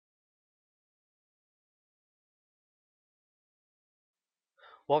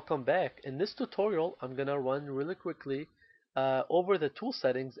Welcome back. In this tutorial, I'm gonna run really quickly over the tool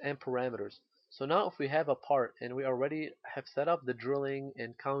settings and parameters. So now if we have a part and we already have set up the drilling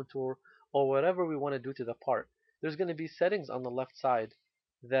and contour or whatever we want to do to the part, there's going to be settings on the left side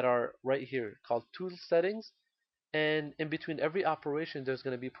that are right here called tool settings, and in between every operation there's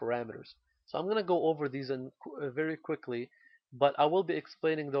going to be parameters. So I'm going to go over these very quickly, but I will be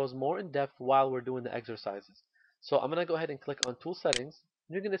explaining those more in depth while we're doing the exercises. So I'm going to go ahead and click on tool settings.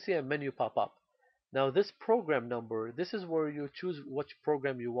 You're going to see a menu pop up. Now this program number, this is where you choose which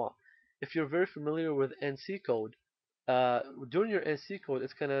program you want. If you're very familiar with NC code, during your NC code,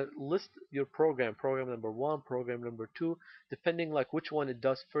 it's gonna list your program number one, program number two, depending like which one it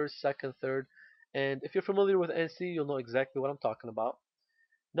does first, second, third. And if you're familiar with NC, you'll know exactly what I'm talking about.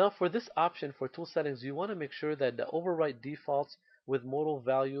 Now for this option for tool settings, you want to make sure that the override defaults with modal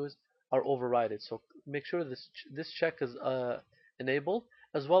values are overridden. So make sure this check is enabled,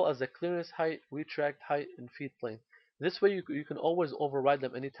 as well as the clearance height, retract height, and feed plane. This way you can always override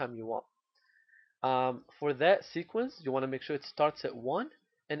them anytime you want. For that sequence, you want to make sure it starts at 1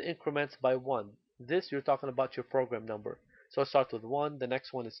 and increments by 1. This you're talking about your program number. So it starts with 1, the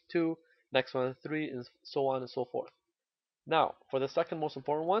next one is 2, next one is 3, and so on and so forth. Now, for the second most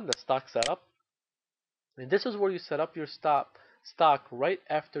important one, the stock setup. And this is where you set up your stock right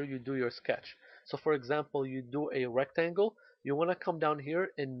after you do your sketch. So for example, you do a rectangle, you want to come down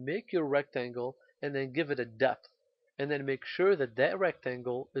here and make your rectangle and then give it a depth. And then make sure that that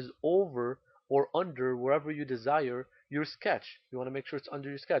rectangle is over or under wherever you desire your sketch. You want to make sure it's under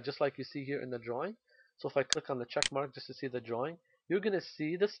your sketch, just like you see here in the drawing. So if I click on the check mark just to see the drawing, you're going to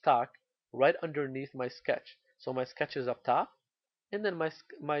see the stock right underneath my sketch. So my sketch is up top, and then my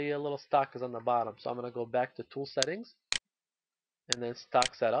little stock is on the bottom. So I'm going to go back to tool settings and then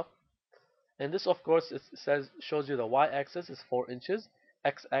stock setup. And this of course it says shows you the y-axis is 4 inches,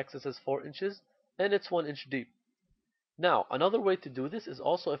 x-axis is 4 inches, and it's 1 inch deep. Now another way to do this is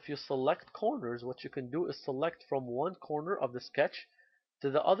also if you select corners, what you can do is select from one corner of the sketch to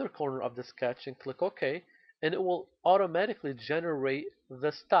the other corner of the sketch and click OK, and it will automatically generate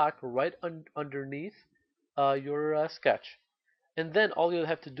the stock right underneath your sketch. And then all you'll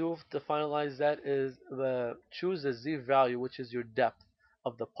have to do to finalize that is choose the Z value, which is your depth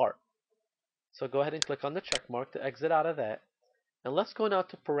of the part. So go ahead and click on the check mark to exit out of that. And let's go now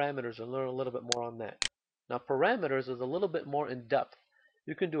to parameters and learn a little bit more on that. Now parameters is a little bit more in depth.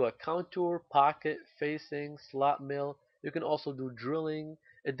 You can do a contour, pocket, facing, slot mill. You can also do drilling.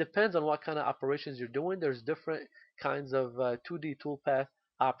 It depends on what kind of operations you're doing. There's different kinds of 2D toolpath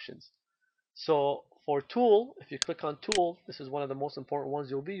options. So for tool, if you click on tool, this is one of the most important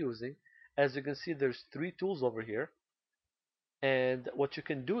ones you'll be using. As you can see, there's 3 tools over here. And what you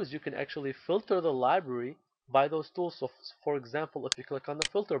can do is you can actually filter the library by those tools. So for example, if you click on the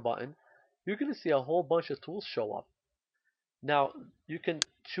filter button, you're going to see a whole bunch of tools show up. Now, you can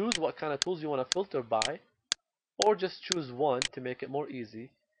choose what kind of tools you want to filter by, or just choose one to make it more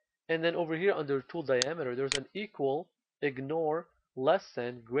easy. And then over here under tool diameter, there's an equal, ignore, less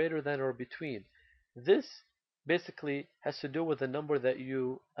than, greater than, or between. This basically has to do with the number that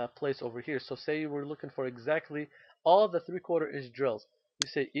you place over here. So say you were looking for exactly all the 3/4 inch drills. You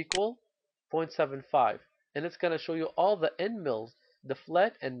say equal 0.75, and it's going to show you all the end mills, the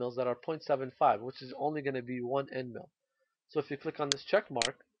flat end mills that are 0.75, which is only going to be one end mill. So if you click on this check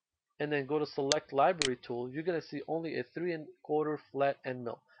mark, and then go to select library tool, you're going to see only a 3/4 flat end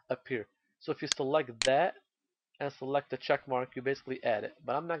mill appear. So if you select that and select the check mark, you basically add it.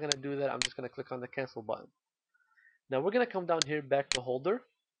 But I'm not going to do that. I'm just going to click on the cancel button. Now we're going to come down here back to holder.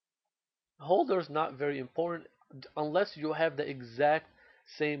 Holder is not very important unless you have the exact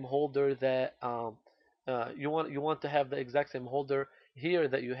same holder that you want to have the exact same holder here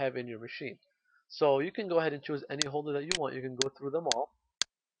that you have in your machine. So you can go ahead and choose any holder that you want. You can go through them all.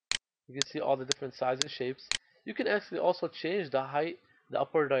 You can see all the different sizes and shapes. You can actually also change the height, the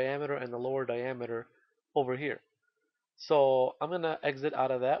upper diameter, and the lower diameter over here. So I'm going to exit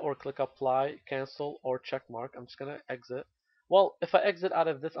out of that or click apply, cancel, or check mark. I'm just going to exit. Well, if I exit out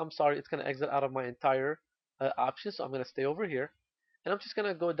of this, I'm sorry, it's going to exit out of my entire option. So I'm going to stay over here. And I'm just going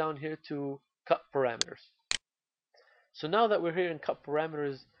to go down here to cut parameters. So now that we're here in cut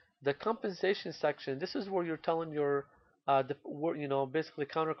parameters, the compensation section, this is where you're telling your, basically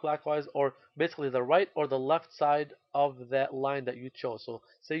counterclockwise or basically the right or the left side of that line that you chose. So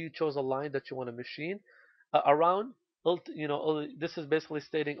say you chose a line that you want to machine around, this is basically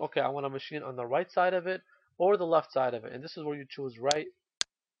stating, okay, I want to machine on the right side of it or the left side of it. And this is where you choose right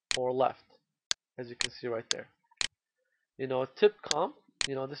or left, as you can see right there. Tip comp,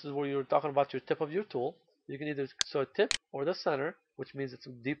 this is where you're talking about your tip of your tool. You can either show a tip or the center, which means it's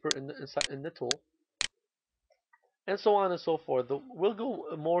deeper in the tool, and so on and so forth. We'll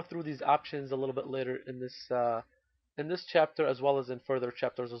go more through these options a little bit later in this chapter as well as in further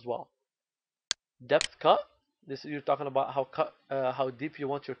chapters as well. Depth cut. This you're talking about how deep you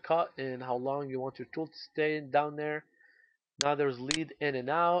want your cut and how long you want your tool to stay down there. Now there's lead in and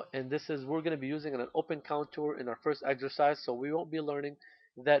out, and this is we're going to be using an open contour in our first exercise, so we won't be learning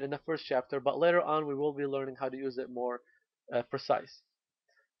that in the first chapter, but later on we will be learning how to use it more precise.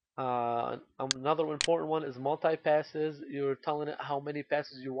 Another important one is multi-passes. You're telling it how many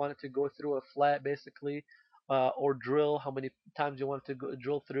passes you want it to go through a flat, basically, or drill, how many times you want it to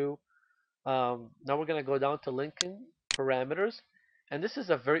drill through. Now we're going to go down to linking parameters. And this is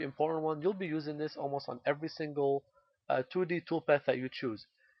a very important one. You'll be using this almost on every single 2D toolpath that you choose.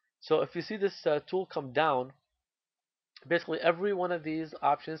 So if you see this tool come down, basically every one of these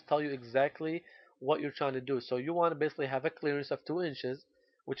options tell you exactly what you're trying to do. So you want to basically have a clearance of 2 inches,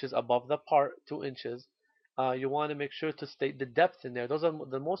 which is above the part 2 inches. You want to make sure to state the depth in there. Those are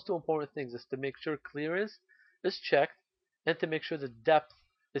the most two important things, is to make sure clearance is checked and to make sure the depth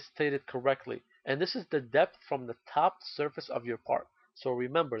is stated correctly. And this is the depth from the top surface of your part. So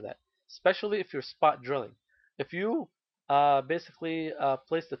remember that, especially if you're spot drilling. If you basically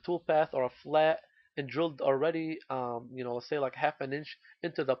place the tool path or a flat and drilled already, let's say like half an inch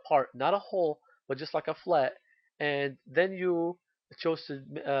into the part, not a hole, but just like a flat, and then you chose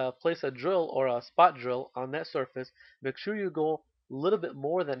to place a drill or a spot drill on that surface, make sure you go a little bit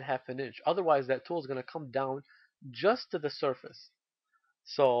more than half an inch. Otherwise, that tool is going to come down just to the surface.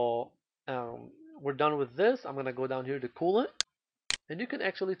 So um, we're done with this. I'm going to go down here to coolant, and you can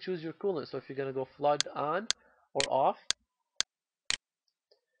actually choose your coolant. So if you're going to go flood on or off,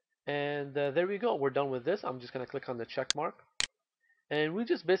 and there we go. We're done with this. I'm just going to click on the check mark. And we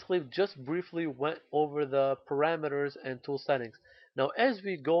just briefly went over the parameters and tool settings. Now, as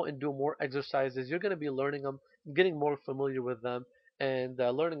we go and do more exercises, you're going to be learning them, getting more familiar with them, and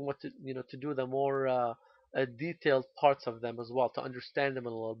learning what to do the more detailed parts of them as well, to understand them a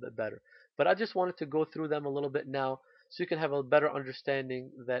little bit better. But I just wanted to go through them a little bit now so you can have a better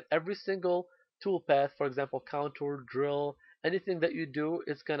understanding that every single tool path, for example, contour, drill, anything that you do,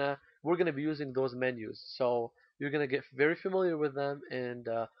 we're gonna be using those menus. So you're going to get very familiar with them, and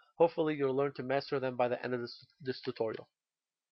hopefully you'll learn to master them by the end of this tutorial.